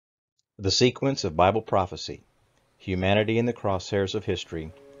The Sequence of Bible Prophecy, Humanity in the Crosshairs of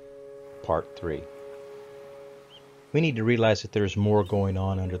History, Part 3. We need to realize that there's more going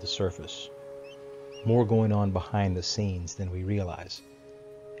on under the surface, more going on behind the scenes than we realize.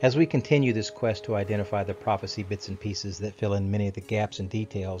 As we continue this quest to identify the prophecy bits and pieces that fill in many of the gaps and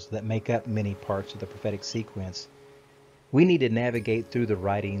details that make up many parts of the prophetic sequence, we need to navigate through the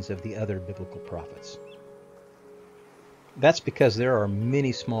writings of the other biblical prophets. That's because there are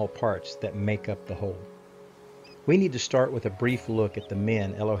many small parts that make up the whole. We need to start with a brief look at the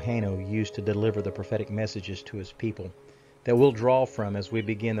men Eloheinu used to deliver the prophetic messages to his people that we'll draw from as we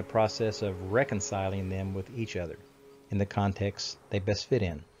begin the process of reconciling them with each other in the context they best fit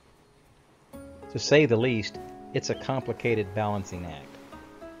in. To say the least, it's a complicated balancing act.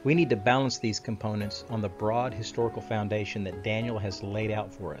 We need to balance these components on the broad historical foundation that Daniel has laid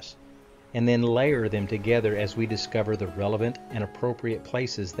out for us, and then layer them together as we discover the relevant and appropriate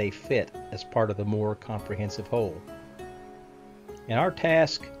places they fit as part of the more comprehensive whole. And our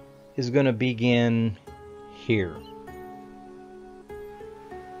task is going to begin here.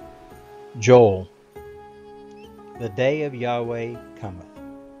 Joel. The day of Yahweh cometh.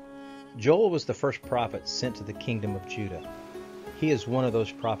 Joel was the first prophet sent to the kingdom of Judah. He is one of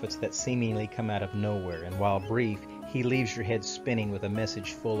those prophets that seemingly come out of nowhere, and while brief, he leaves your head spinning with a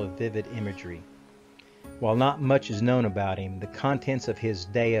message full of vivid imagery. While not much is known about him, the contents of his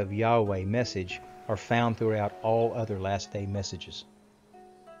Day of Yahweh message are found throughout all other last day messages.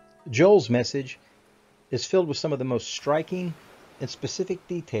 Joel's message is filled with some of the most striking and specific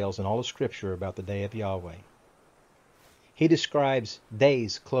details in all of Scripture about the Day of Yahweh. He describes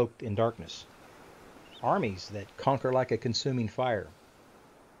days cloaked in darkness, armies that conquer like a consuming fire,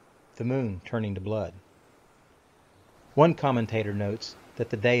 the moon turning to blood. One commentator notes that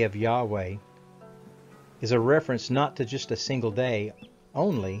the Day of Yahweh is a reference not to just a single day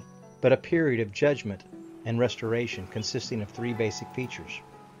only, but a period of judgment and restoration consisting of three basic features: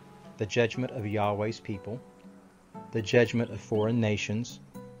 the judgment of Yahweh's people, the judgment of foreign nations,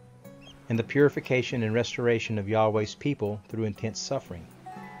 and the purification and restoration of Yahweh's people through intense suffering.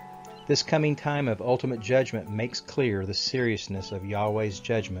 This coming time of ultimate judgment makes clear the seriousness of Yahweh's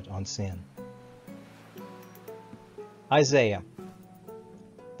judgment on sin. Isaiah,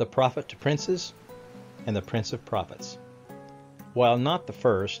 the prophet to princes and the prince of prophets. While not the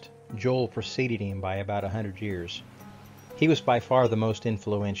first, Joel preceded him by about 100 years. He was by far the most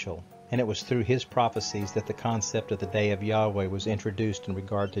influential, and it was through his prophecies that the concept of the Day of Yahweh was introduced in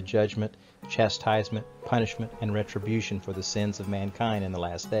regard to judgment, chastisement, punishment, and retribution for the sins of mankind in the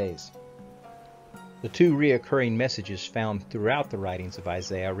last days. The two reoccurring messages found throughout the writings of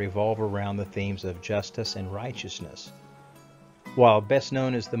Isaiah revolve around the themes of justice and righteousness. While best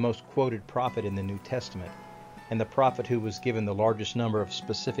known as the most quoted prophet in the New Testament, and the prophet who was given the largest number of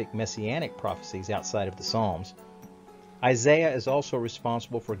specific messianic prophecies outside of the Psalms, Isaiah is also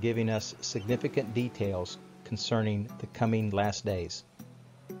responsible for giving us significant details concerning the coming last days.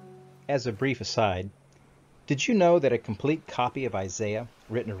 As a brief aside, did you know that a complete copy of Isaiah,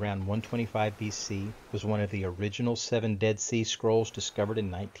 written around 125 BC, was one of the original 7 Dead Sea Scrolls discovered in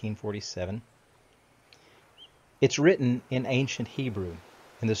 1947? It's written in ancient Hebrew,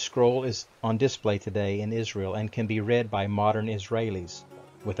 and the scroll is on display today in Israel and can be read by modern Israelis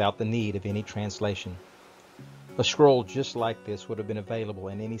without the need of any translation. A scroll just like this would have been available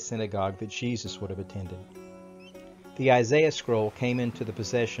in any synagogue that Jesus would have attended. The Isaiah scroll came into the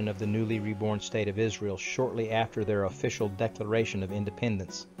possession of the newly reborn state of Israel shortly after their official declaration of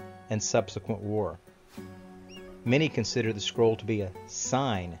independence and subsequent war. Many consider the scroll to be a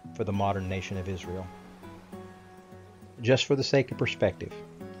sign for the modern nation of Israel. Just for the sake of perspective,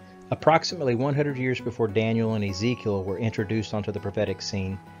 approximately 100 years before Daniel and Ezekiel were introduced onto the prophetic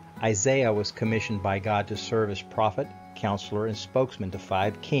scene, Isaiah was commissioned by God to serve as prophet, counselor, and spokesman to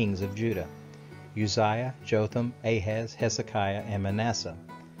 5 kings of Judah: Uzziah, Jotham, Ahaz, Hezekiah, and Manasseh.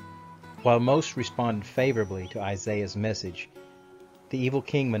 While most responded favorably to Isaiah's message, the evil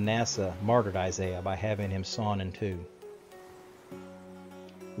king Manasseh martyred Isaiah by having him sawn in two.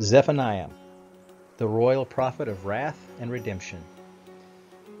 Zephaniah, the royal prophet of wrath and redemption.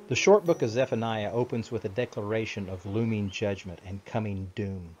 The short book of Zephaniah opens with a declaration of looming judgment and coming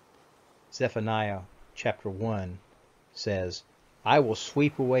doom. Zephaniah chapter 1 says, "I will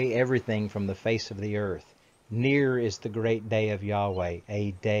sweep away everything from the face of the earth. Near is the great day of Yahweh,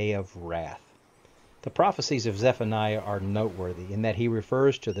 a day of wrath." The prophecies of Zephaniah are noteworthy in that he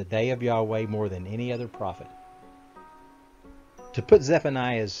refers to the day of Yahweh more than any other prophet. To put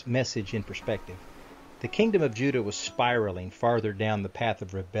Zephaniah's message in perspective, the kingdom of Judah was spiraling farther down the path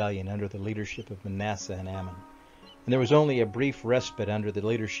of rebellion under the leadership of Manasseh and Ammon. and there was only a brief respite under the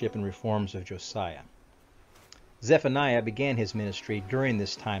leadership and reforms of Josiah. Zephaniah began his ministry during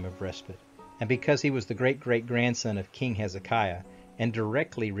this time of respite, and because he was the great-great-grandson of King Hezekiah and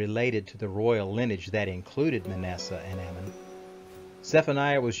directly related to the royal lineage that included Manasseh and Ammon,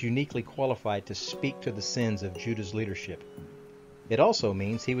 Zephaniah was uniquely qualified to speak to the sins of Judah's leadership. It also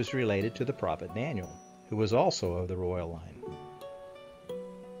means he was related to the prophet Daniel, who was also of the royal line.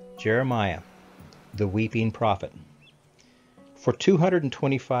 Jeremiah, the weeping prophet. For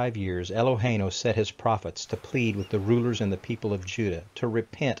 225 years, Eloheinu set his prophets to plead with the rulers and the people of Judah to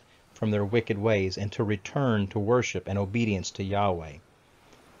repent from their wicked ways and to return to worship and obedience to Yahweh.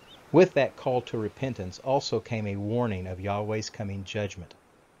 With that call to repentance also came a warning of Yahweh's coming judgment.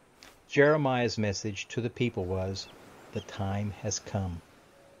 Jeremiah's message to the people was, "The time has come."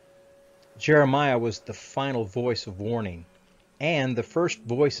 Jeremiah was the final voice of warning and the first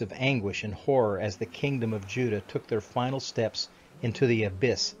voice of anguish and horror as the kingdom of Judah took their final steps into the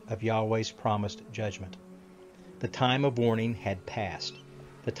abyss of Yahweh's promised judgment. The time of warning had passed.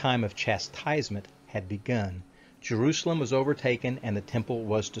 The time of chastisement had begun. Jerusalem was overtaken and the temple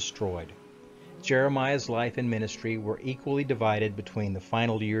was destroyed. Jeremiah's life and ministry were equally divided between the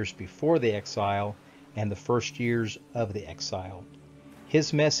final years before the exile and the first years of the exile.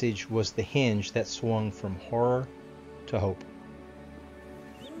 His message was the hinge that swung from horror to hope.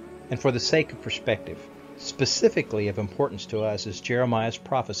 And for the sake of perspective, specifically of importance to us is Jeremiah's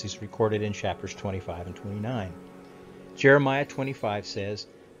prophecies recorded in chapters 25 and 29. Jeremiah 25 says,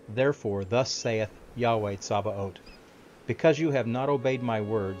 "Therefore thus saith Yahweh Tsabaoth, because you have not obeyed my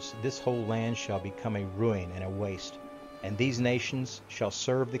words, this whole land shall become a ruin and a waste, and these nations shall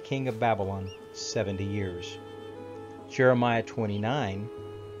serve the king of Babylon 70 years. Jeremiah 29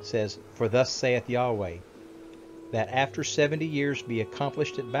 says, "For thus saith Yahweh, that after 70 years be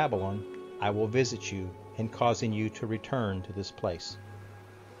accomplished at Babylon, I will visit you, and causing you to return to this place."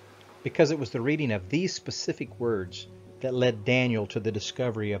 Because it was the reading of these specific words that led Daniel to the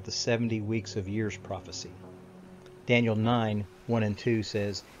discovery of the 70 weeks of years prophecy. Daniel 9, 1 and 2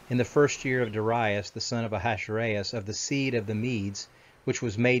 says, "In the first year of Darius, the son of Ahasuerus, of the seed of the Medes, which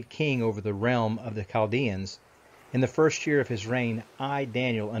was made king over the realm of the Chaldeans, in the first year of his reign, I,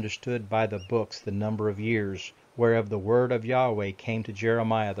 Daniel, understood by the books the number of years, whereof the word of Yahweh came to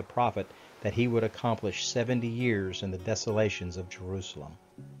Jeremiah the prophet, that he would accomplish 70 years in the desolations of Jerusalem."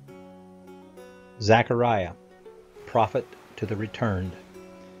 Zechariah, prophet to the returned.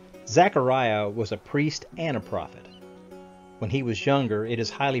 Zechariah was a priest and a prophet. When he was younger, it is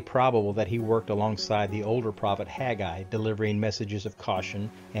highly probable that he worked alongside the older prophet Haggai, delivering messages of caution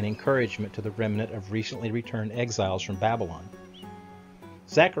and encouragement to the remnant of recently returned exiles from Babylon.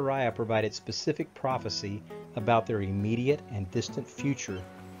 Zechariah provided specific prophecy about their immediate and distant future,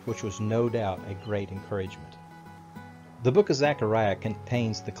 which was no doubt a great encouragement. The book of Zechariah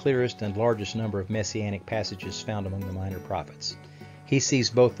contains the clearest and largest number of messianic passages found among the minor prophets. He sees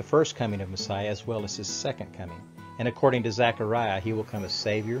both the first coming of Messiah as well as his second coming, and according to Zechariah, he will come as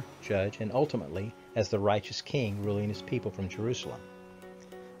Savior, Judge, and ultimately as the righteous King ruling his people from Jerusalem.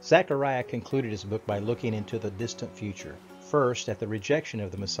 Zechariah concluded his book by looking into the distant future, first at the rejection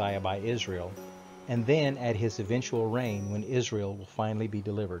of the Messiah by Israel, and then at his eventual reign when Israel will finally be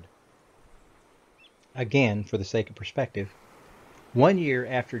delivered. Again, for the sake of perspective, 1 year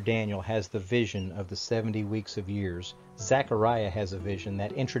after Daniel has the vision of the 70 weeks of years, Zechariah has a vision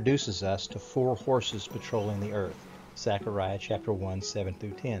that introduces us to 4 horses patrolling the earth. Zechariah chapter 1, 7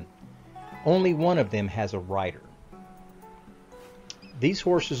 through 10. Only one of them has a rider. These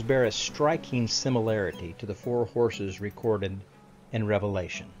horses bear a striking similarity to the 4 horses recorded in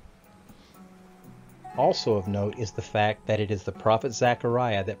Revelation. Also of note is the fact that it is the prophet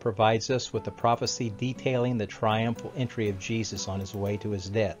Zechariah that provides us with the prophecy detailing the triumphal entry of Jesus on his way to his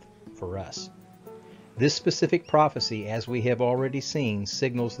death for us. This specific prophecy, as we have already seen,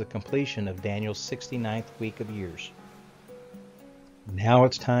 signals the completion of Daniel's 69th week of years. Now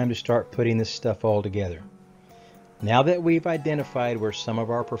it's time to start putting this stuff all together. Now that we've identified where some of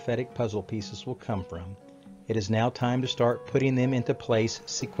our prophetic puzzle pieces will come from, it is now time to start putting them into place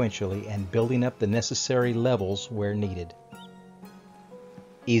sequentially and building up the necessary levels where needed.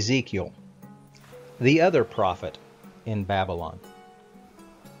 Ezekiel, the other prophet in Babylon.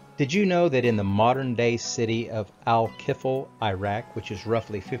 Did you know that in the modern-day city of Al-Kifl, Iraq, which is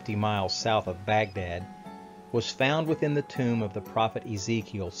roughly 50 miles south of Baghdad, was found within the tomb of the prophet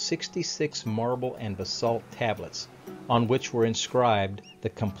Ezekiel 66 marble and basalt tablets on which were inscribed the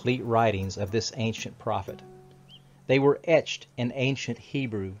complete writings of this ancient prophet. They were etched in ancient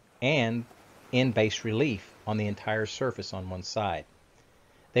Hebrew and in bas relief on the entire surface on one side.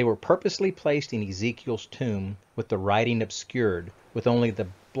 They were purposely placed in Ezekiel's tomb with the writing obscured, with only the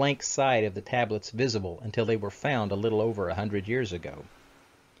blank side of the tablets visible until they were found a little over 100 years ago.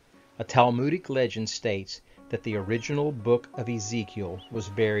 A Talmudic legend states that the original book of Ezekiel was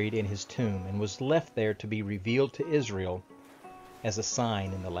buried in his tomb and was left there to be revealed to Israel as a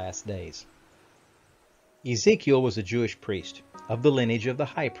sign in the last days. Ezekiel was a Jewish priest of the lineage of the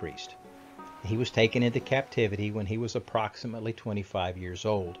high priest. He was taken into captivity when he was approximately 25 years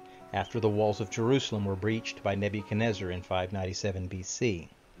old, after the walls of Jerusalem were breached by Nebuchadnezzar in 597 BC.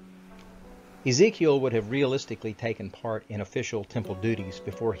 Ezekiel would have realistically taken part in official temple duties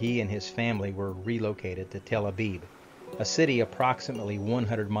before he and his family were relocated to Tel Aviv, a city approximately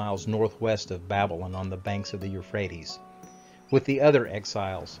 100 miles northwest of Babylon on the banks of the Euphrates, with the other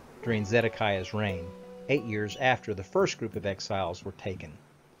exiles during Zedekiah's reign, 8 years after the first group of exiles were taken,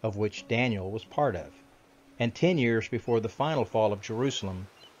 of which Daniel was part of, and 10 years before the final fall of Jerusalem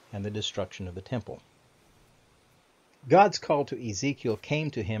and the destruction of the temple. God's call to Ezekiel came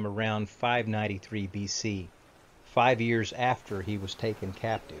to him around 593 BC, 5 years after he was taken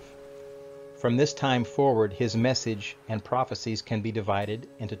captive. From this time forward, his message and prophecies can be divided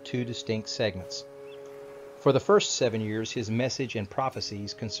into two distinct segments. For the first 7 years, his message and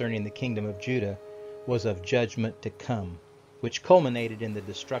prophecies concerning the kingdom of Judah was of judgment to come, which culminated in the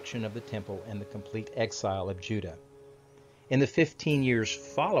destruction of the temple and the complete exile of Judah. In the 15 years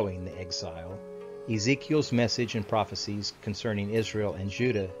following the exile, Ezekiel's message and prophecies concerning Israel and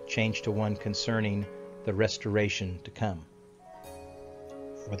Judah changed to one concerning the restoration to come.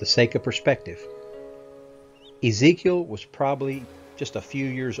 For the sake of perspective, Ezekiel was probably just a few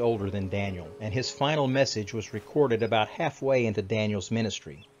years older than Daniel, and his final message was recorded about halfway into Daniel's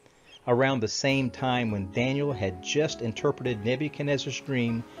ministry, around the same time when Daniel had just interpreted Nebuchadnezzar's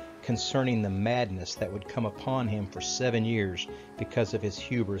dream concerning the madness that would come upon him for 7 years because of his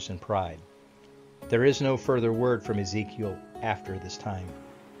hubris and pride. There is no further word from Ezekiel after this time.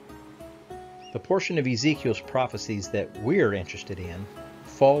 The portion of Ezekiel's prophecies that we're interested in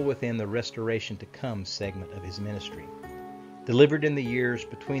fall within the restoration to come segment of his ministry, delivered in the years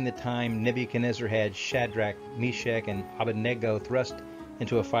between the time Nebuchadnezzar had Shadrach, Meshach, and Abednego thrust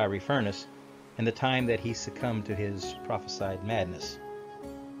into a fiery furnace, and the time that he succumbed to his prophesied madness.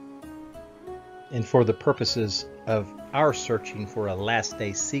 And for the purposes of our searching for a last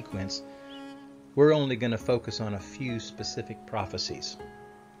day sequence, we're only going to focus on a few specific prophecies.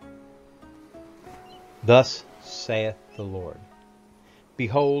 Thus saith the Lord,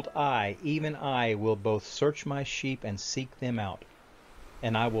 Behold, I, even I, will both search my sheep and seek them out,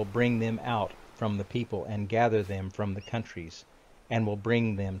 and I will bring them out from the people and gather them from the countries, and will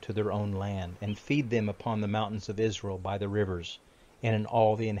bring them to their own land, and feed them upon the mountains of Israel by the rivers, and in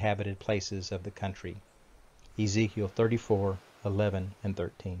all the inhabited places of the country. Ezekiel 34, 11 and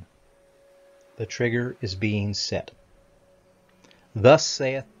 13. The trigger is being set. Thus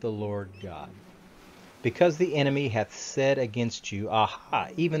saith the Lord God, Because the enemy hath said against you, Aha,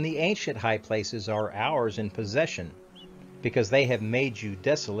 even the ancient high places are ours in possession, because they have made you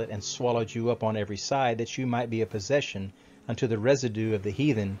desolate and swallowed you up on every side, that you might be a possession unto the residue of the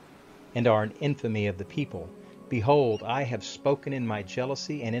heathen, and are an infamy of the people. Behold, I have spoken in my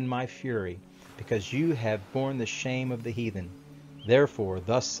jealousy and in my fury, because you have borne the shame of the heathen. Therefore,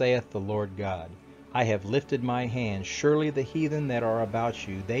 thus saith the Lord God, I have lifted my hand. Surely the heathen that are about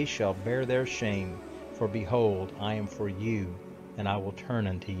you, they shall bear their shame. For behold, I am for you, and I will turn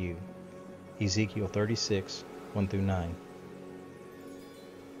unto you. Ezekiel 36, 1 through 9.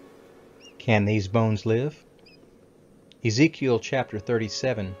 Can these bones live? Ezekiel chapter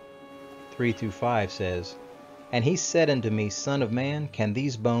 37, 3 through 5 says, And he said unto me, Son of man, can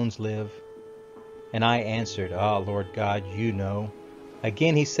these bones live? And I answered, Ah, Lord God, you know.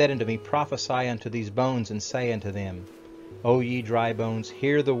 Again he said unto me, Prophesy unto these bones, and say unto them, O ye dry bones,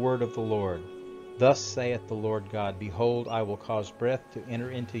 hear the word of the Lord. Thus saith the Lord God, Behold, I will cause breath to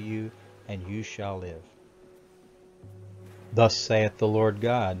enter into you, and you shall live. Thus saith the Lord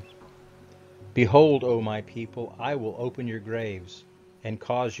God, Behold, O my people, I will open your graves, and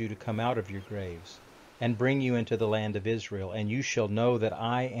cause you to come out of your graves, and bring you into the land of Israel, and you shall know that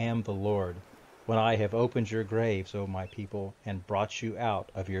I am the Lord, when I have opened your graves, O my people, and brought you out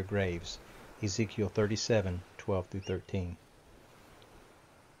of your graves. Ezekiel 37, 12 through 13.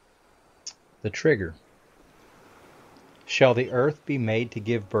 The trigger. Shall the earth be made to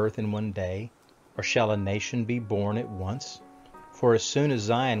give birth in one day, or shall a nation be born at once? For as soon as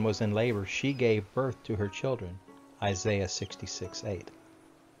Zion was in labor, she gave birth to her children. Isaiah 66, 8.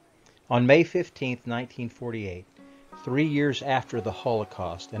 On May 15, 1948, 3 years after the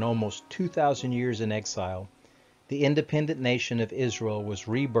Holocaust and almost 2,000 years in exile, the independent nation of Israel was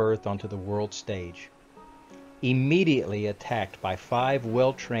rebirthed onto the world stage. Immediately attacked by 5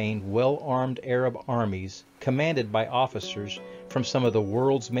 well-trained, well-armed Arab armies commanded by officers from some of the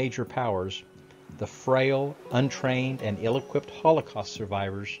world's major powers, the frail, untrained, and ill-equipped Holocaust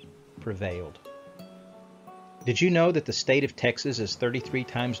survivors prevailed. Did you know that the state of Texas is 33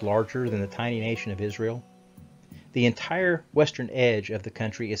 times larger than the tiny nation of Israel? The entire western edge of the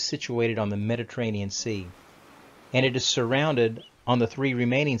country is situated on the Mediterranean Sea, and it is surrounded on the 3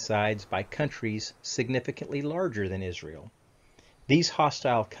 remaining sides by countries significantly larger than Israel. These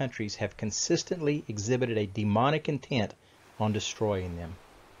hostile countries have consistently exhibited a demonic intent on destroying them.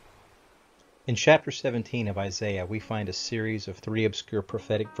 In chapter 17 of Isaiah, we find a series of 3 obscure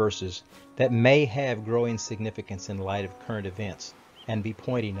prophetic verses that may have growing significance in light of current events and be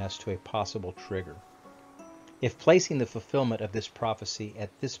pointing us to a possible trigger. If placing the fulfillment of this prophecy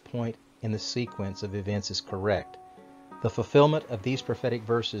at this point in the sequence of events is correct, the fulfillment of these prophetic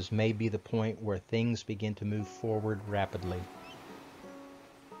verses may be the point where things begin to move forward rapidly.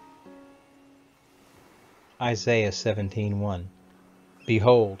 Isaiah 17:1.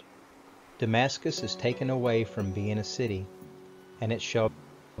 Behold, Damascus is taken away from being a city, and it shall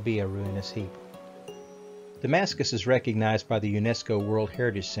be a ruinous heap. Damascus is recognized by the UNESCO World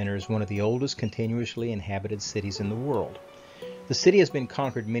Heritage Center as one of the oldest continuously inhabited cities in the world. The city has been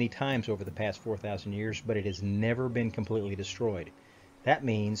conquered many times over the past 4,000 years, but it has never been completely destroyed. That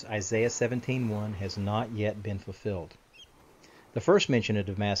means Isaiah 17:1 has not yet been fulfilled. The first mention of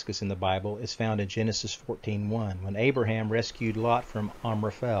Damascus in the Bible is found in Genesis 14:1, when Abraham rescued Lot from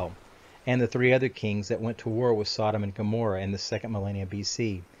Amraphel and the 3 other kings that went to war with Sodom and Gomorrah in the 2nd millennium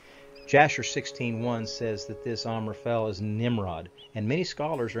BC. Jasher 16:1 says that this Amraphel is Nimrod, and many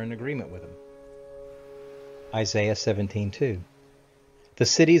scholars are in agreement with him. Isaiah 17:2. The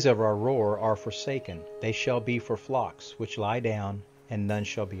cities of Aroer are forsaken. They shall be for flocks, which lie down, and none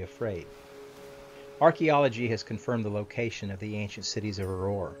shall be afraid. Archaeology has confirmed the location of the ancient cities of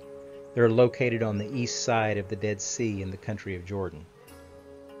Aroer. They are located on the east side of the Dead Sea in the country of Jordan.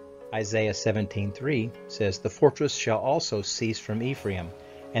 Isaiah 17:3 says, The fortress shall also cease from Ephraim,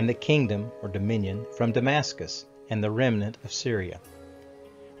 and the kingdom, or dominion, from Damascus, and the remnant of Syria.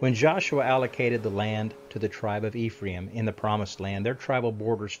 When Joshua allocated the land to the tribe of Ephraim in the Promised Land, their tribal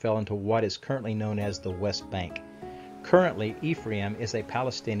borders fell into what is currently known as the West Bank. Currently, Ephraim is a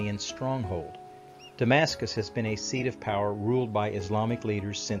Palestinian stronghold. Damascus has been a seat of power ruled by Islamic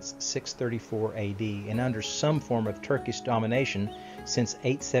leaders since 634 AD and under some form of Turkish domination since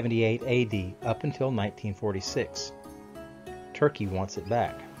 878 AD up until 1946. Turkey wants it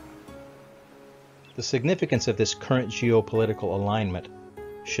back. The significance of this current geopolitical alignment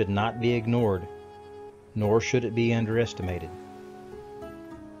should not be ignored, nor should it be underestimated.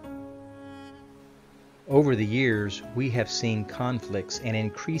 Over the years, we have seen conflicts and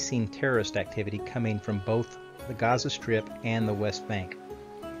increasing terrorist activity coming from both the Gaza Strip and the West Bank.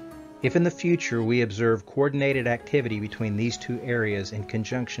 If in the future we observe coordinated activity between these 2 areas in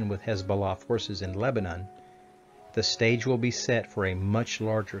conjunction with Hezbollah forces in Lebanon, the stage will be set for a much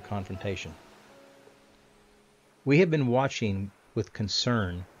larger confrontation. We have been watching with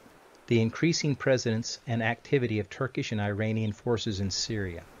concern the increasing presence and activity of Turkish and Iranian forces in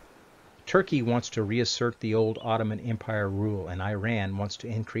Syria. Turkey wants to reassert the old Ottoman Empire rule, and Iran wants to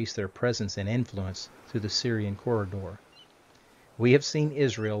increase their presence and influence through the Syrian corridor. We have seen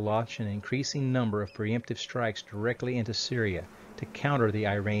Israel launch an increasing number of preemptive strikes directly into Syria to counter the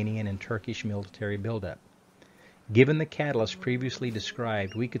Iranian and Turkish military buildup. Given the catalyst previously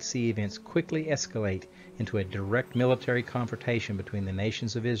described, we could see events quickly escalate into a direct military confrontation between the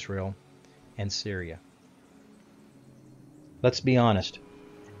nations of Israel and Syria. Let's be honest.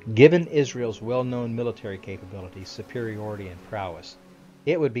 Given Israel's well-known military capabilities, superiority, and prowess,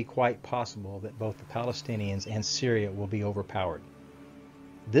 it would be quite possible that both the Palestinians and Syria will be overpowered.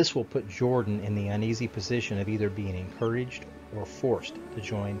 This will put Jordan in the uneasy position of either being encouraged or forced to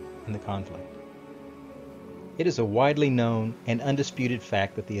join in the conflict. It is a widely known and undisputed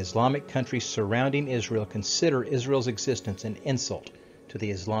fact that the Islamic countries surrounding Israel consider Israel's existence an insult to the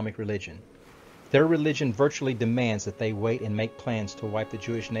Islamic religion. Their religion virtually demands that they wait and make plans to wipe the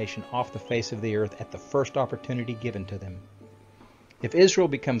Jewish nation off the face of the earth at the first opportunity given to them. If Israel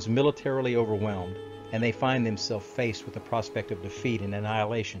becomes militarily overwhelmed and they find themselves faced with the prospect of defeat and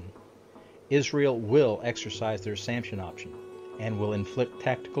annihilation, Israel will exercise their Samson option and will inflict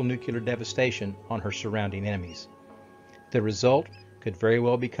tactical nuclear devastation on her surrounding enemies. The result could very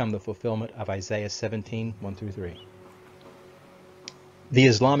well become the fulfillment of Isaiah 17:1-3. The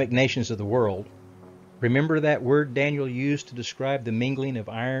Islamic nations of the world, remember that word Daniel used to describe the mingling of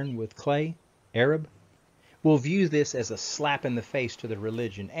iron with clay, Arab? will view this as a slap in the face to the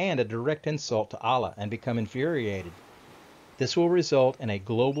religion and a direct insult to Allah and become infuriated. This will result in a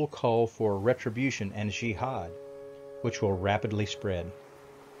global call for retribution and jihad, which will rapidly spread.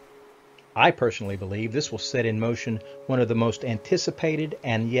 I personally believe this will set in motion one of the most anticipated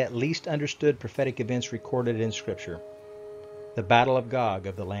and yet least understood prophetic events recorded in Scripture, the Battle of Gog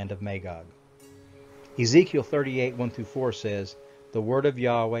of the land of Magog. Ezekiel 38, 1-4 says, "The word of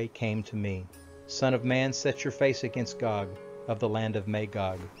Yahweh came to me. Son of man, set your face against Gog of the land of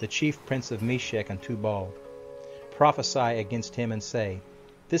Magog, the chief prince of Meshech and Tubal. Prophesy against him and say,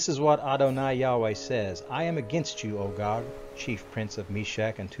 This is what Adonai Yahweh says, I am against you, O Gog, chief prince of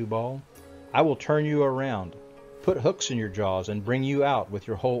Meshech and Tubal. I will turn you around, put hooks in your jaws, and bring you out with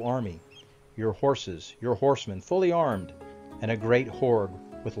your whole army, your horses, your horsemen, fully armed, and a great horde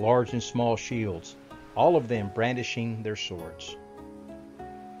with large and small shields, all of them brandishing their swords."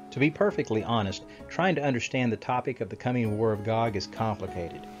 To be perfectly honest, trying to understand the topic of the coming war of Gog is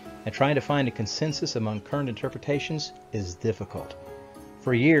complicated, and trying to find a consensus among current interpretations is difficult.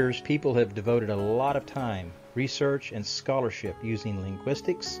 For years, people have devoted a lot of time, research, and scholarship using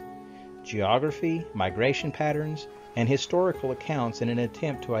linguistics, geography, migration patterns, and historical accounts in an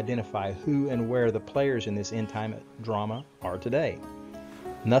attempt to identify who and where the players in this end-time drama are today.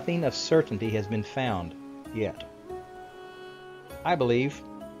 Nothing of certainty has been found yet. I believe,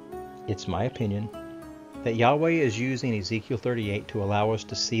 it's my opinion, that Yahweh is using Ezekiel 38 to allow us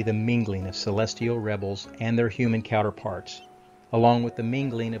to see the mingling of celestial rebels and their human counterparts, along with the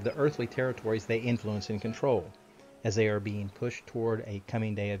mingling of the earthly territories they influence and control, as they are being pushed toward a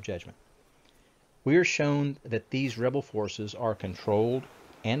coming day of judgment. We are shown that these rebel forces are controlled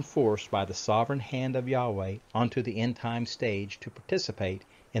and forced by the sovereign hand of Yahweh onto the end-time stage to participate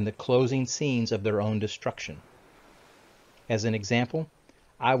in the closing scenes of their own destruction. As an example,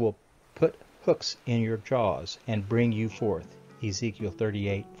 I will put hooks in your jaws and bring you forth. Ezekiel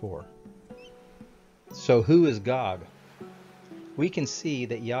 38:4. So who is Gog? We can see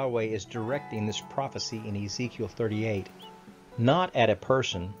that Yahweh is directing this prophecy in Ezekiel 38 not at a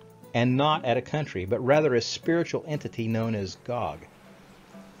person and not at a country, but rather a spiritual entity known as Gog,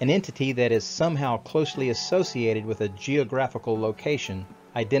 an entity that is somehow closely associated with a geographical location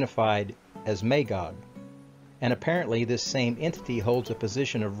identified as Magog. And apparently this same entity holds a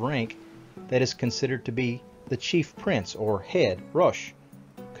position of rank that is considered to be the chief prince or head, Rosh,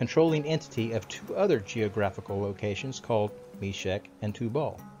 controlling entity of two other geographical locations called Meshech and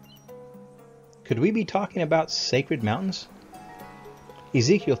Tubal. Could we be talking about sacred mountains?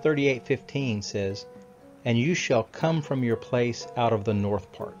 Ezekiel 38:15 says, "And you shall come from your place out of the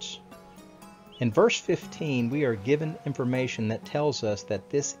north parts." In verse 15, we are given information that tells us that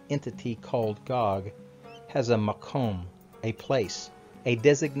this entity called Gog has a makom, a place, a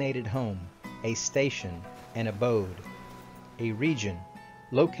designated home, a station, an abode, a region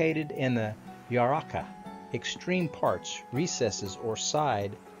located in the Yaraka, extreme parts, recesses, or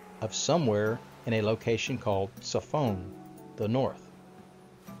side of somewhere in a location called Saphon, the north.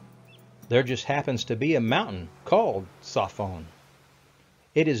 There just happens to be a mountain called Saphon.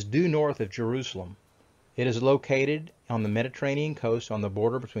 It is due north of Jerusalem. It is located on the Mediterranean coast on the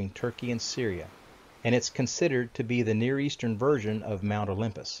border between Turkey and Syria, and it's considered to be the Near Eastern version of Mount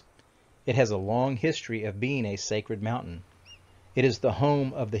Olympus. It has a long history of being a sacred mountain. It is the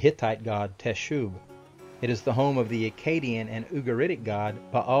home of the Hittite god Teshub. It is the home of the Akkadian and Ugaritic god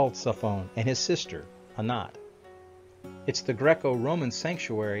Baal Zephon and his sister, Anat. It's the Greco-Roman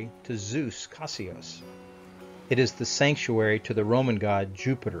sanctuary to Zeus Cassius. It is the sanctuary to the Roman god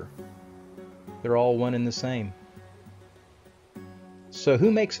Jupiter. They're all one and the same. So who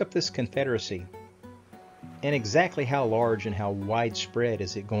makes up this confederacy? And exactly how large and how widespread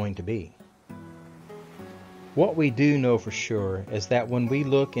is it going to be? What we do know for sure is that when we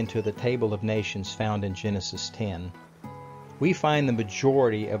look into the table of nations found in Genesis 10, we find the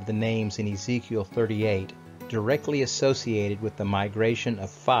majority of the names in Ezekiel 38 directly associated with the migration of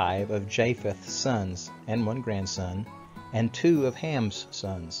 5 of Japheth's sons and 1 grandson, and 2 of Ham's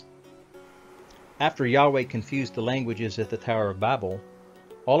sons. After Yahweh confused the languages at the Tower of Babel,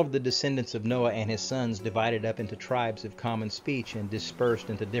 all of the descendants of Noah and his sons divided up into tribes of common speech and dispersed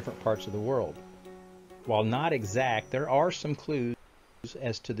into different parts of the world. While not exact, there are some clues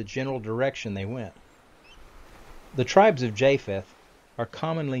as to the general direction they went. The tribes of Japheth are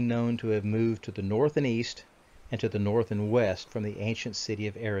commonly known to have moved to the north and east and to the north and west from the ancient city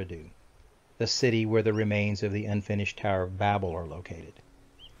of Eridu, the city where the remains of the unfinished Tower of Babel are located.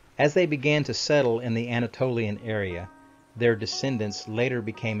 As they began to settle in the Anatolian area, their descendants later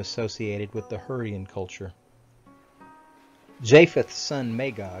became associated with the Hurrian culture. Japheth's son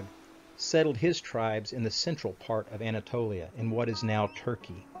Magog settled his tribes in the central part of Anatolia, in what is now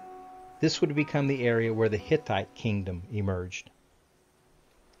Turkey. This would become the area where the Hittite kingdom emerged.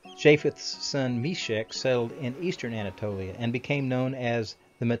 Japheth's son Meshech settled in eastern Anatolia and became known as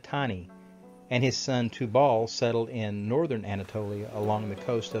the Mitanni, and his son Tubal settled in northern Anatolia along the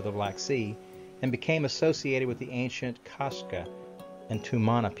coast of the Black Sea and became associated with the ancient Kaska and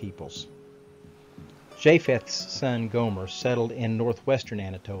Tumana peoples. Japheth's son Gomer settled in northwestern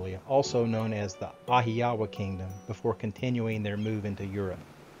Anatolia, also known as the Ahiyawa kingdom, before continuing their move into Europe.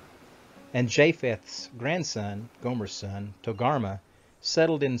 And Japheth's grandson, Gomer's son, Togarma,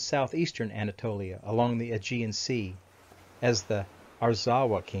 settled in southeastern Anatolia along the Aegean Sea as the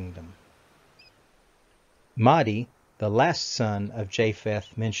Arzawa kingdom. Mahdi, the last son of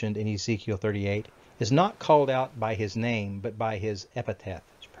Japheth mentioned in Ezekiel 38, is not called out by his name but by his epithet,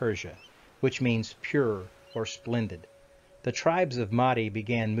 Persia, which means pure or splendid. The tribes of Mahdi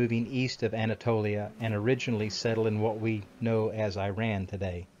began moving east of Anatolia and originally settled in what we know as Iran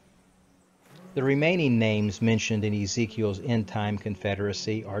today. The remaining names mentioned in Ezekiel's end-time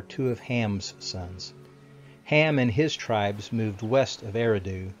confederacy are two of Ham's sons. Ham and his tribes moved west of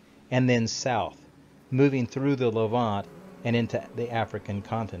Eridu and then south, moving through the Levant and into the African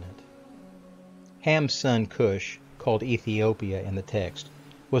continent. Ham's son Cush, called Ethiopia in the text,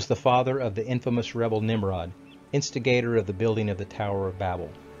 was the father of the infamous rebel Nimrod, instigator of the building of the Tower of Babel.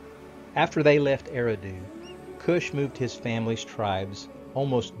 After they left Eridu, Cush moved his family's tribes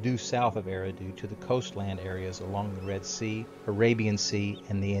almost due south of Eridu to the coastland areas along the Red Sea, Arabian Sea,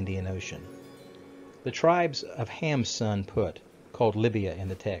 and the Indian Ocean. The tribes of Ham's son Put, called Libya in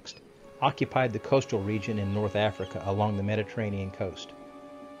the text, occupied the coastal region in North Africa along the Mediterranean coast.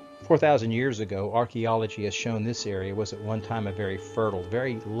 4,000 years ago, archaeology has shown this area was at one time a very fertile,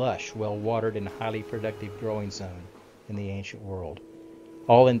 very lush, well-watered, and highly productive growing zone in the ancient world.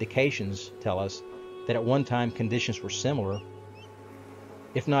 All indications tell us that at one time conditions were similar,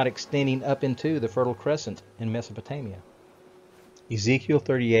 if not extending up into the Fertile Crescent in Mesopotamia. Ezekiel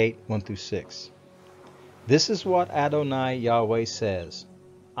 38, 1-6. This is what Adonai Yahweh says.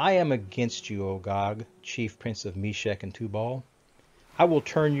 I am against you, O Gog, chief prince of Meshech and Tubal. I will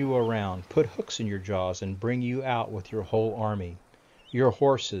turn you around, put hooks in your jaws, and bring you out with your whole army, your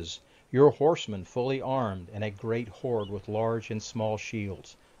horses, your horsemen fully armed, and a great horde with large and small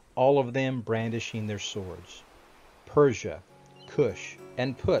shields, all of them brandishing their swords. Persia, Cush,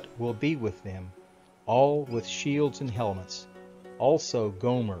 and Put will be with them, all with shields and helmets. Also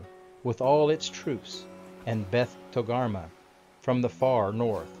Gomer, with all its troops, and Beth Togarma, from the far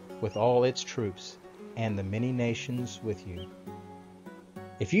north, with all its troops, and the many nations with you.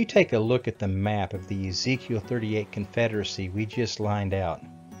 If you take a look at the map of the Ezekiel 38 Confederacy we just lined out,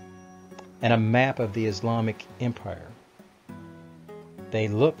 and a map of the Islamic Empire, they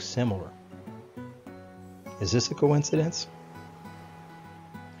look similar. Is this a coincidence?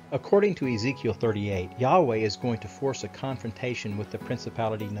 According to Ezekiel 38, Yahweh is going to force a confrontation with the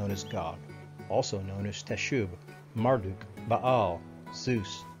principality known as Gog, also known as Teshub, Marduk, Baal,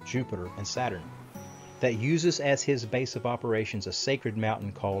 Zeus, Jupiter, and Saturn, that uses as his base of operations a sacred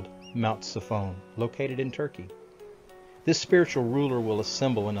mountain called Mount Siphon, located in Turkey. This spiritual ruler will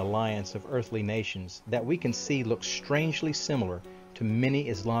assemble an alliance of earthly nations that we can see looks strangely similar to many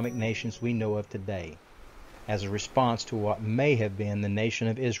Islamic nations we know of today, as a response to what may have been the nation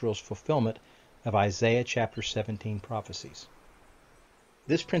of Israel's fulfillment of Isaiah chapter 17 prophecies.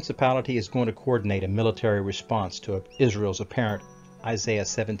 This principality is going to coordinate a military response to Israel's apparent Isaiah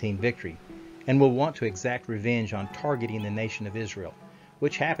 17 victory, and will want to exact revenge on targeting the nation of Israel,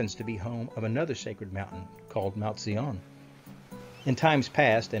 which happens to be home of another sacred mountain called Mount Zion. In times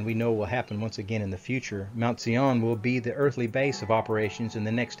past, and we know will happen once again in the future, Mount Zion will be the earthly base of operations in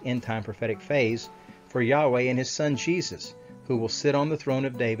the next end-time prophetic phase for Yahweh and his son Jesus, who will sit on the throne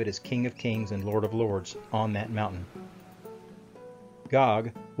of David as King of Kings and Lord of Lords on that mountain.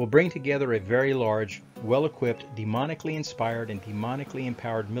 Gog will bring together a very large, well-equipped, demonically inspired, and demonically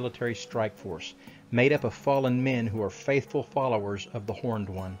empowered military strike force made up of fallen men who are faithful followers of the Horned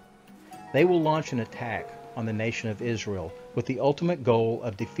One. They will launch an attack on the nation of Israel with the ultimate goal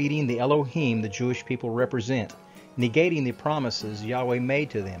of defeating the Elohim the Jewish people represent, negating the promises Yahweh made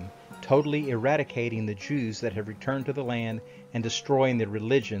to them, totally eradicating the Jews that have returned to the land, and destroying the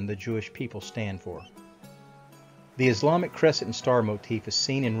religion the Jewish people stand for. The Islamic crescent and star motif is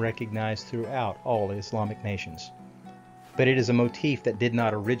seen and recognized throughout all Islamic nations. But it is a motif that did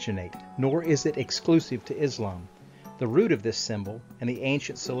not originate, nor is it exclusive to Islam. The root of this symbol, and the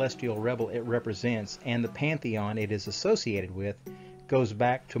ancient celestial rebel it represents, and the pantheon it is associated with, goes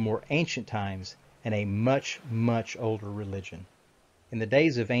back to more ancient times and a much, much older religion. In the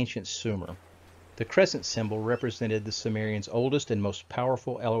days of ancient Sumer, the crescent symbol represented the Sumerians' oldest and most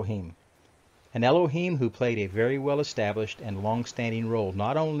powerful Elohim. An Elohim who played a very well-established and long-standing role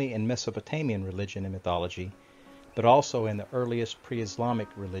not only in Mesopotamian religion and mythology, but also in the earliest pre-Islamic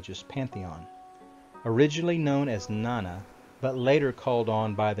religious pantheon. Originally known as Nana, but later called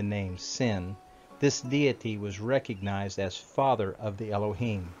on by the name Sin, this deity was recognized as father of the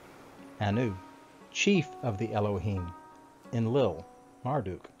Elohim, Anu, chief of the Elohim, Enlil,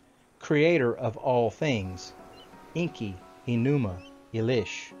 Marduk, creator of all things, Enki, Enuma,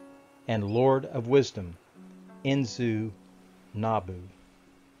 Elish, and Lord of Wisdom, Enzu, Nabu.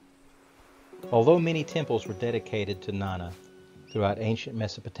 Although many temples were dedicated to Nana throughout ancient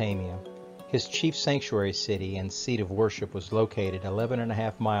Mesopotamia, his chief sanctuary city and seat of worship was located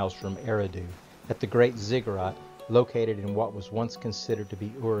 11.5 miles from Eridu at the Great Ziggurat, located in what was once considered to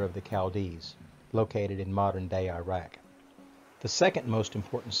be Ur of the Chaldees, located in modern-day Iraq. The second most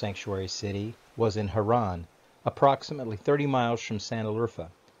important sanctuary city was in Haran, approximately 30 miles from Sanalurfa,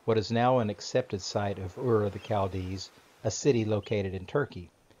 what is now an accepted site of Ur of the Chaldees, a city located in Turkey,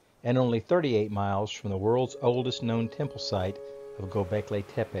 and only 38 miles from the world's oldest known temple site of Göbekli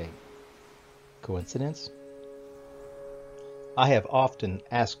Tepe. Coincidence? I have often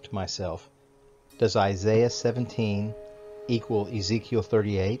asked myself, does Isaiah 17 equal Ezekiel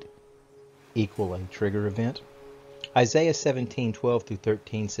 38 equal a trigger event? Isaiah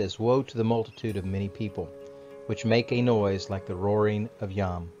 17:12-13 says, "Woe to the multitude of many people, which make a noise like the roaring of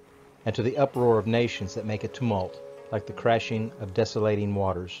Yam, and to the uproar of nations that make a tumult, like the crashing of desolating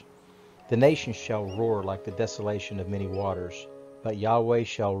waters. The nations shall roar like the desolation of many waters, but Yahweh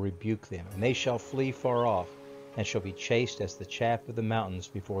shall rebuke them, and they shall flee far off, and shall be chased as the chaff of the mountains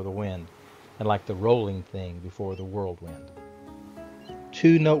before the wind, and like the rolling thing before the whirlwind."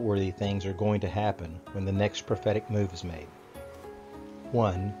 Two noteworthy things are going to happen when the next prophetic move is made.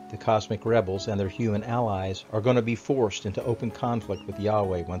 One, the cosmic rebels and their human allies are going to be forced into open conflict with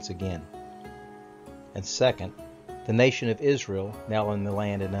Yahweh once again. And second, the nation of Israel, now in the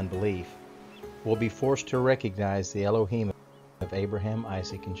land in unbelief, will be forced to recognize the Elohim of Abraham,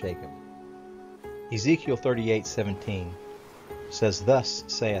 Isaac, and Jacob. Ezekiel 38:17 says, "Thus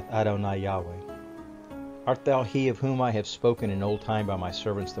saith Adonai Yahweh, Art thou he of whom I have spoken in old time by my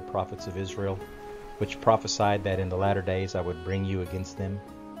servants the prophets of Israel, which prophesied that in the latter days I would bring you against them?"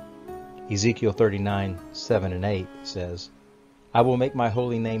 Ezekiel 39:7-8 says, "I will make my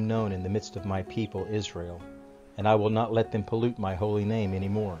holy name known in the midst of my people Israel, and I will not let them pollute my holy name any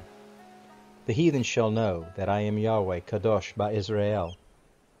more. The heathen shall know that I am Yahweh Kadosh ba Israel.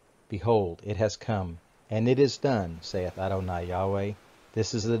 Behold, it has come, and it is done, saith Adonai Yahweh.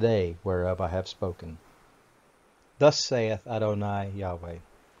 This is the day whereof I have spoken. Thus saith Adonai Yahweh,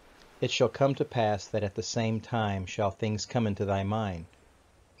 It shall come to pass that at the same time shall things come into thy mind,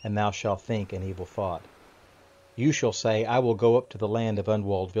 and thou shalt think an evil thought. You shall say, I will go up to the land of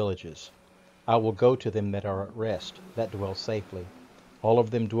unwalled villages. I will go to them that are at rest, that dwell safely, all of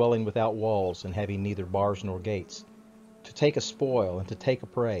them dwelling without walls and having neither bars nor gates, to take a spoil and to take a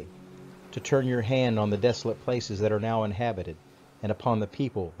prey, to turn your hand on the desolate places that are now inhabited, and upon the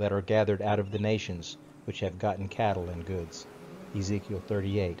people that are gathered out of the nations, which have gotten cattle and goods." Ezekiel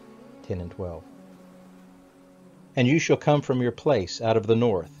 38:10-12. "And you shall come from your place out of the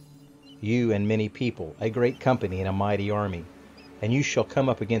north, you and many people, a great company and a mighty army, and you shall come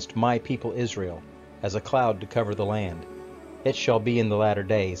up against my people Israel, as a cloud to cover the land. It shall be in the latter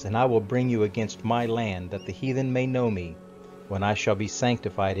days, and I will bring you against my land, that the heathen may know me, when I shall be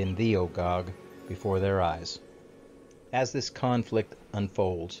sanctified in thee, O Gog, before their eyes." As this conflict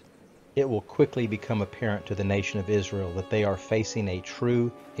unfolds, it will quickly become apparent to the nation of Israel that they are facing a true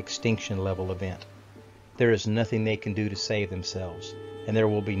extinction-level event. There is nothing they can do to save themselves, and there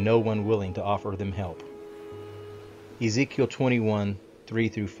will be no one willing to offer them help. Ezekiel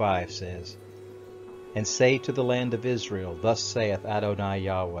 21:3-5 says, "And say to the land of Israel, Thus saith Adonai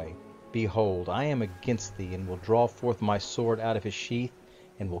Yahweh, Behold, I am against thee, and will draw forth my sword out of his sheath,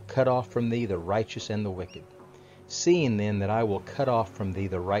 and will cut off from thee the righteous and the wicked. Seeing then that I will cut off from thee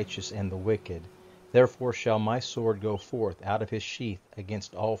the righteous and the wicked, therefore shall my sword go forth out of his sheath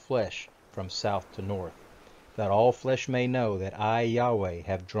against all flesh from south to north, that all flesh may know that I, Yahweh,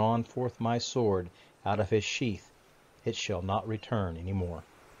 have drawn forth my sword out of his sheath. It shall not return any more."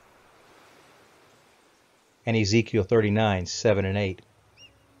 And Ezekiel 39:7-8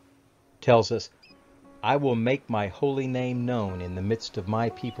 tells us, "I will make my holy name known in the midst of my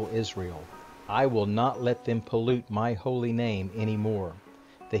people Israel. I will not let them pollute my holy name any more.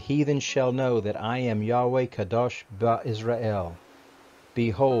 The heathen shall know that I am Yahweh Kadosh ba Israel.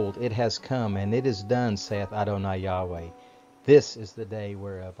 Behold, it has come, and it is done, saith Adonai Yahweh. This is the day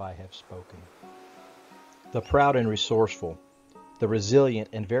whereof I have spoken. The proud and resourceful, the resilient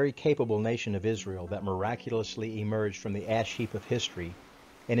and very capable nation of Israel that miraculously emerged from the ash heap of history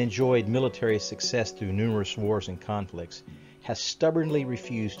and enjoyed military success through numerous wars and conflicts, has stubbornly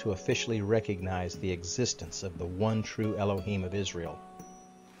refused to officially recognize the existence of the one true Elohim of Israel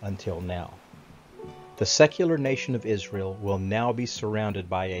until now. The secular nation of Israel will now be surrounded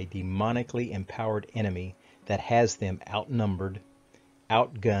by a demonically empowered enemy that has them outnumbered,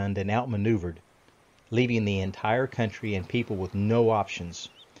 outgunned, and outmaneuvered, leaving the entire country and people with no options,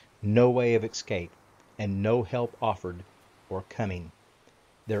 no way of escape, and no help offered or coming.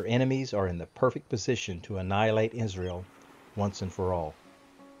 Their enemies are in the perfect position to annihilate Israel once and for all.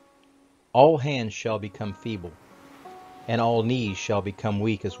 All hands shall become feeble, and all knees shall become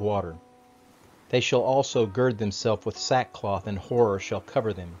weak as water. They shall also gird themselves with sackcloth, and horror shall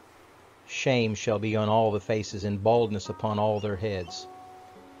cover them. Shame shall be on all the faces, and baldness upon all their heads.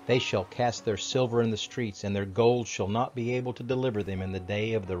 They shall cast their silver in the streets, and their gold shall not be able to deliver them in the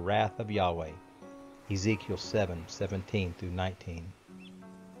day of the wrath of Yahweh. Ezekiel 7:17-19.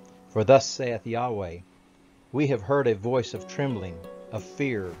 For thus saith Yahweh, we have heard a voice of trembling, of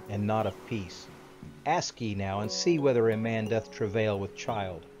fear, and not of peace. Ask ye now, and see whether a man doth travail with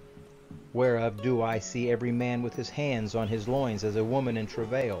child. Whereof do I see every man with his hands on his loins as a woman in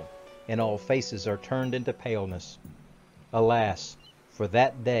travail, and all faces are turned into paleness. Alas, for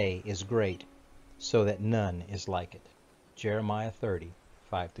that day is great, so that none is like it. Jeremiah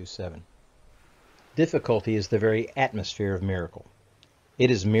 30:5-7. Difficulty is the very atmosphere of miracle. It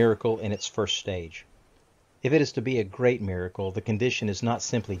is miracle in its first stage. If it is to be a great miracle, the condition is not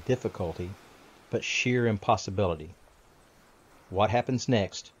simply difficulty, but sheer impossibility. What happens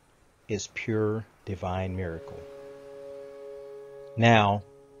next is pure divine miracle. Now,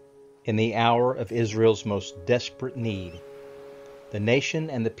 in the hour of Israel's most desperate need, the nation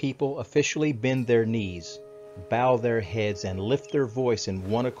and the people officially bend their knees, bow their heads, and lift their voice in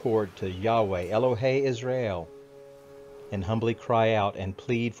one accord to Yahweh, Elohei Israel, and humbly cry out and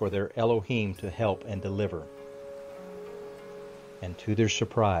plead for their Elohim to help and deliver. And to their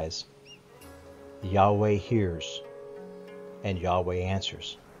surprise, Yahweh hears and Yahweh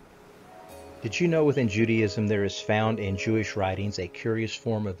answers. Did you know within Judaism there is found in Jewish writings a curious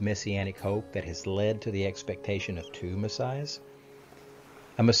form of messianic hope that has led to the expectation of two messiahs?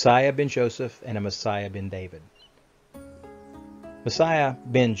 A Messiah ben Joseph and a Messiah ben David. Messiah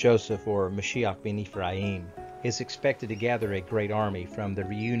ben Joseph, or Mashiach ben Ephraim, is expected to gather a great army from the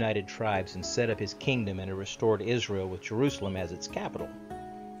reunited tribes and set up his kingdom in a restored Israel with Jerusalem as its capital.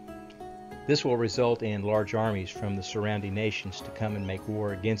 This will result in large armies from the surrounding nations to come and make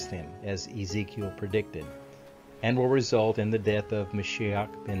war against him, as Ezekiel predicted, and will result in the death of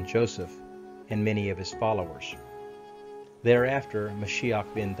Mashiach ben Joseph and many of his followers. Thereafter,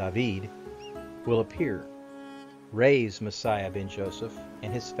 Mashiach ben David will appear, raise Messiah ben Joseph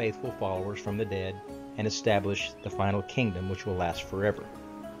and his faithful followers from the dead, and establish the final kingdom which will last forever.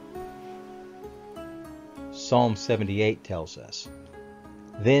 Psalm 78 tells us,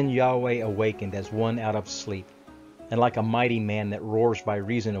 Then Yahweh awakened as one out of sleep, and like a mighty man that roars by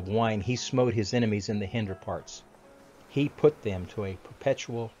reason of wine, he smote his enemies in the hinder parts. He put them to a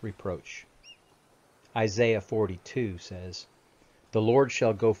perpetual reproach. Isaiah 42 says, The Lord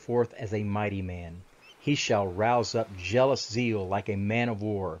shall go forth as a mighty man. He shall rouse up jealous zeal like a man of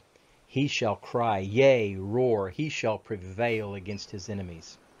war. He shall cry, yea, roar. He shall prevail against his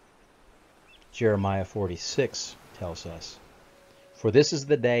enemies. Jeremiah 46 tells us, For this is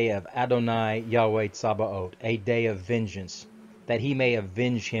the day of Adonai Yahweh Tsabaoth, a day of vengeance, that he may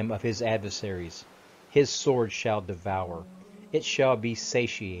avenge him of his adversaries. His sword shall devour. It shall be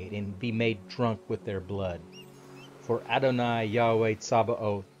satiate and be made drunk with their blood. For Adonai Yahweh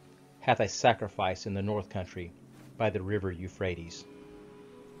Tsabaoth hath a sacrifice in the north country by the river Euphrates.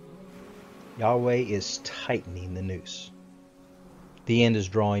 Yahweh is tightening the noose. The end is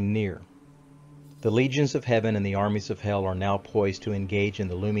drawing near. The legions of heaven and the armies of hell are now poised to engage in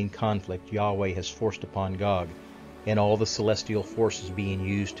the looming conflict Yahweh has forced upon Gog, and all the celestial forces being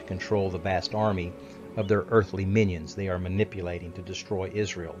used to control the vast army of their earthly minions they are manipulating to destroy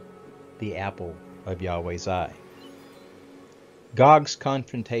Israel, the apple of Yahweh's eye. Gog's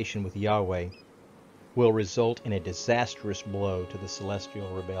confrontation with Yahweh will result in a disastrous blow to the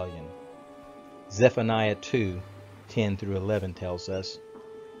celestial rebellion. Zephaniah 2:10-11 tells us,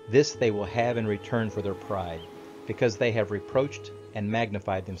 This they will have in return for their pride, because they have reproached and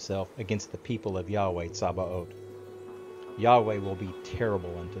magnified themselves against the people of Yahweh Tsabaoth. Yahweh will be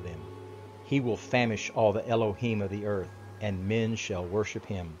terrible unto them. He will famish all the Elohim of the earth, and men shall worship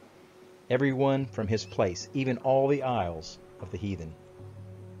him. Every one from his place, even all the isles, of the heathen.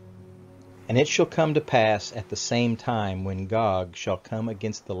 And it shall come to pass at the same time when Gog shall come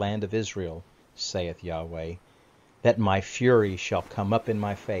against the land of Israel, saith Yahweh, that my fury shall come up in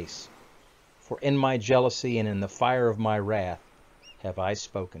my face. For in my jealousy and in the fire of my wrath have I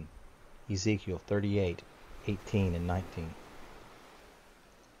spoken. Ezekiel 38:18 and 19.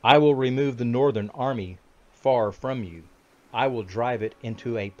 I will remove the northern army far from you. I will drive it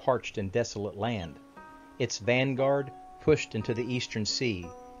into a parched and desolate land, its vanguard pushed into the eastern sea,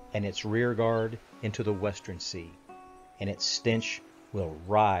 and its rear guard into the western sea. And its stench will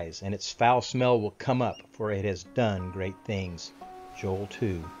rise, and its foul smell will come up, for it has done great things. Joel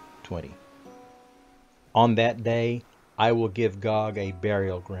 2:20. On that day I will give Gog a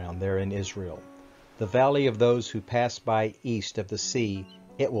burial ground there in Israel. The valley of those who pass by east of the sea,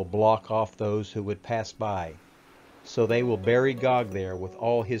 it will block off those who would pass by. So they will bury Gog there with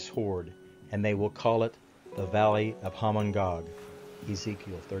all his horde, and they will call it the valley of Hamon-Gog.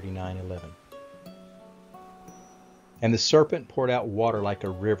 Ezekiel 39:11. And the serpent poured out water like a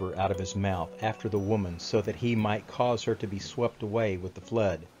river out of his mouth after the woman, so that he might cause her to be swept away with the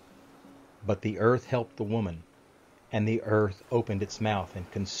flood. But the earth helped the woman, and the earth opened its mouth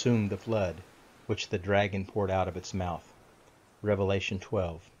and consumed the flood, which the dragon poured out of its mouth. Revelation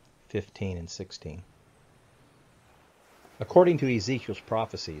 12:15 and 16. According to Ezekiel's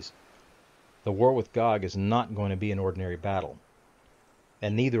prophecies, the war with Gog is not going to be an ordinary battle,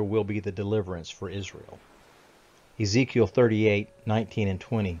 and neither will be the deliverance for Israel. Ezekiel 38:19 and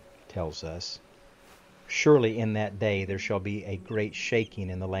 20 tells us, Surely in that day there shall be a great shaking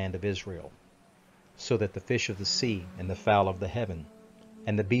in the land of Israel, so that the fish of the sea and the fowl of the heaven,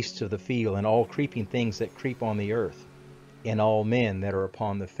 and the beasts of the field, and all creeping things that creep on the earth, and all men that are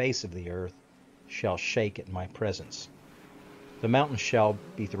upon the face of the earth, shall shake at my presence. The mountains shall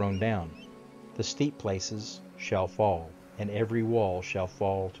be thrown down, the steep places shall fall, and every wall shall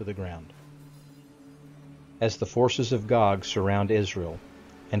fall to the ground. As the forces of Gog surround Israel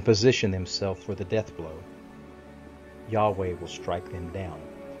and position themselves for the death blow, Yahweh will strike them down.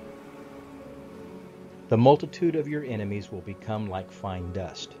 The multitude of your enemies will become like fine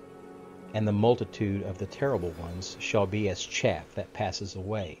dust, and the multitude of the terrible ones shall be as chaff that passes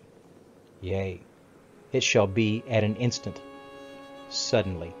away. Yea, it shall be at an instant,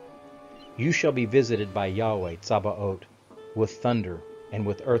 suddenly. You shall be visited by Yahweh Tsabaoth with thunder and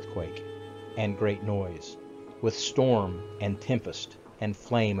with earthquake and great noise, with storm and tempest and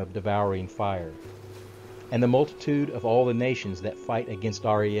flame of devouring fire. And the multitude of all the nations that fight against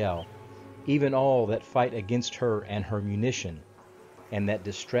Ariel, even all that fight against her and her munition, and that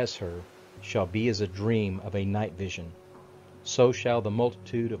distress her, shall be as a dream of a night vision. So shall the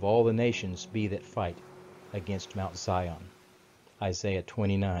multitude of all the nations be that fight against Mount Zion. Isaiah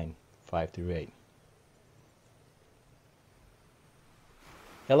 29:5-8.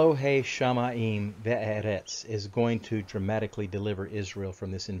 Elohei Shamayim Ve'eretz is going to dramatically deliver Israel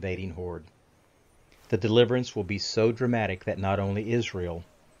from this invading horde. The deliverance will be so dramatic that not only Israel,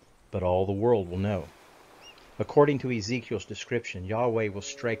 but all the world will know. According to Ezekiel's description, Yahweh will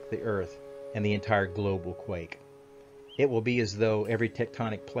strike the earth and the entire globe will quake. It will be as though every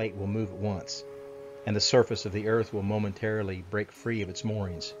tectonic plate will move at once, and the surface of the earth will momentarily break free of its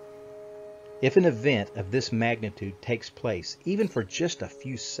moorings. If an event of this magnitude takes place, even for just a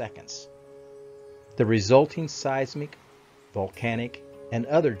few seconds, the resulting seismic, volcanic, and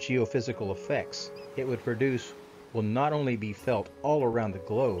other geophysical effects it would produce will not only be felt all around the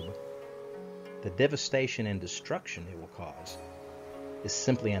globe, the devastation and destruction it will cause is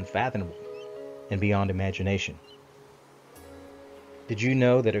simply unfathomable and beyond imagination. Did you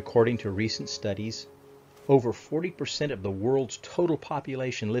know that according to recent studies, over 40% of the world's total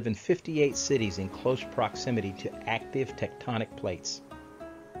population live in 58 cities in close proximity to active tectonic plates?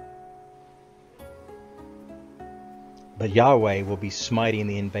 But Yahweh will be smiting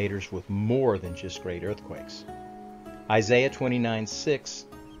the invaders with more than just great earthquakes. Isaiah 29:6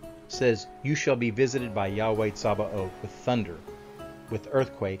 says, You shall be visited by Yahweh Tsabaoth with thunder, with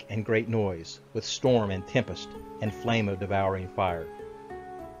earthquake and great noise, with storm and tempest and flame of devouring fire.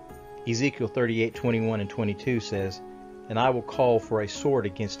 Ezekiel 38:21 and 22 says, And I will call for a sword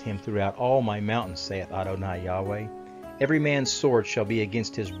against him throughout all my mountains, saith Adonai Yahweh. Every man's sword shall be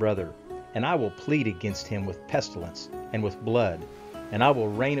against his brother, and I will plead against him with pestilence and with blood, and I will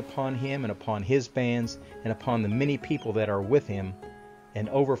rain upon him and upon his bands and upon the many people that are with him an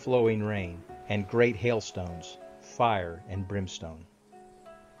overflowing rain and great hailstones, fire and brimstone.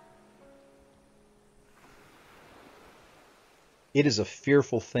 It is a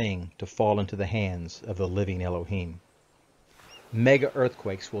fearful thing to fall into the hands of the living Elohim. Mega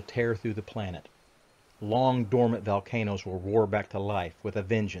earthquakes will tear through the planet. Long dormant volcanoes will roar back to life with a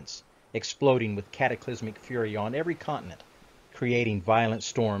vengeance, exploding with cataclysmic fury on every continent, creating violent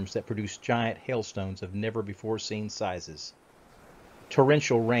storms that produce giant hailstones of never before seen sizes.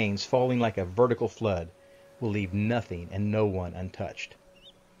 Torrential rains falling like a vertical flood will leave nothing and no one untouched.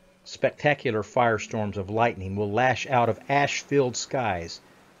 Spectacular firestorms of lightning will lash out of ash-filled skies,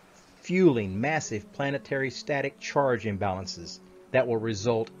 fueling massive planetary static charge imbalances that will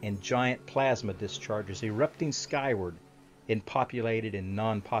result in giant plasma discharges erupting skyward in populated and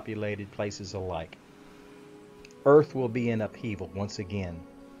non-populated places alike. Earth will be in upheaval once again,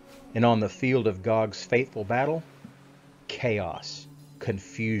 and on the field of Gog's fateful battle, chaos,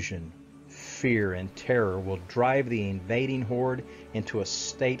 confusion, fear, and terror will drive the invading horde into a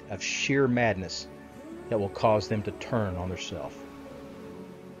state of sheer madness that will cause them to turn on themselves.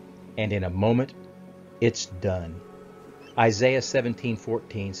 And in a moment, it's done. Isaiah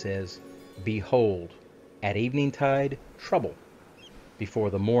 17:14 says, "Behold, at eveningtide, trouble. Before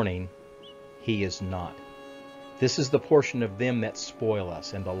the morning, he is not." This is the portion of them that spoil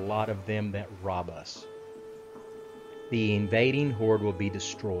us, and the lot of them that rob us. The invading horde will be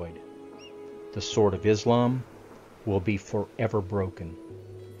destroyed. The sword of Islam will be forever broken.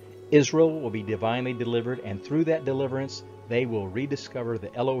 Israel will be divinely delivered, and through that deliverance, they will rediscover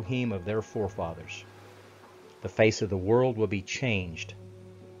the Elohim of their forefathers. The face of the world will be changed.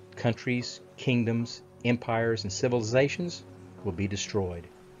 Countries, kingdoms, empires, and civilizations will be destroyed.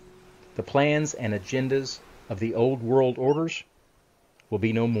 The plans and agendas of the old world orders will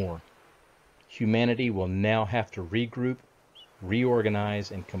be no more. Humanity will now have to regroup,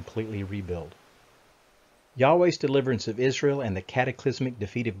 reorganize, and completely rebuild. Yahweh's deliverance of Israel and the cataclysmic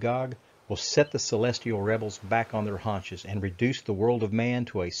defeat of Gog will set the celestial rebels back on their haunches and reduce the world of man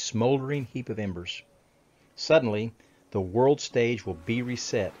to a smoldering heap of embers. Suddenly, the world stage will be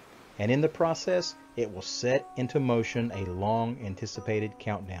reset, and in the process, it will set into motion a long-anticipated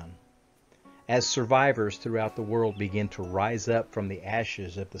countdown. As survivors throughout the world begin to rise up from the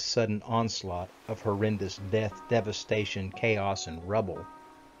ashes of the sudden onslaught of horrendous death, devastation, chaos, and rubble,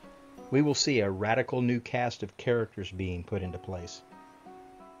 we will see a radical new cast of characters being put into place.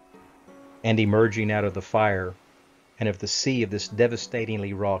 And emerging out of the fire and of the sea of this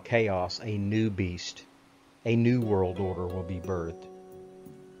devastatingly raw chaos, a new beast, a new world order will be birthed.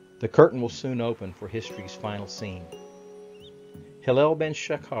 The curtain will soon open for history's final scene. Hillel ben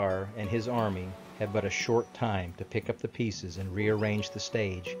Shachar and his army have but a short time to pick up the pieces and rearrange the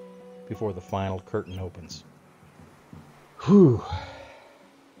stage before the final curtain opens. Whew.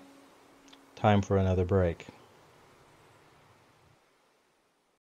 Time for another break.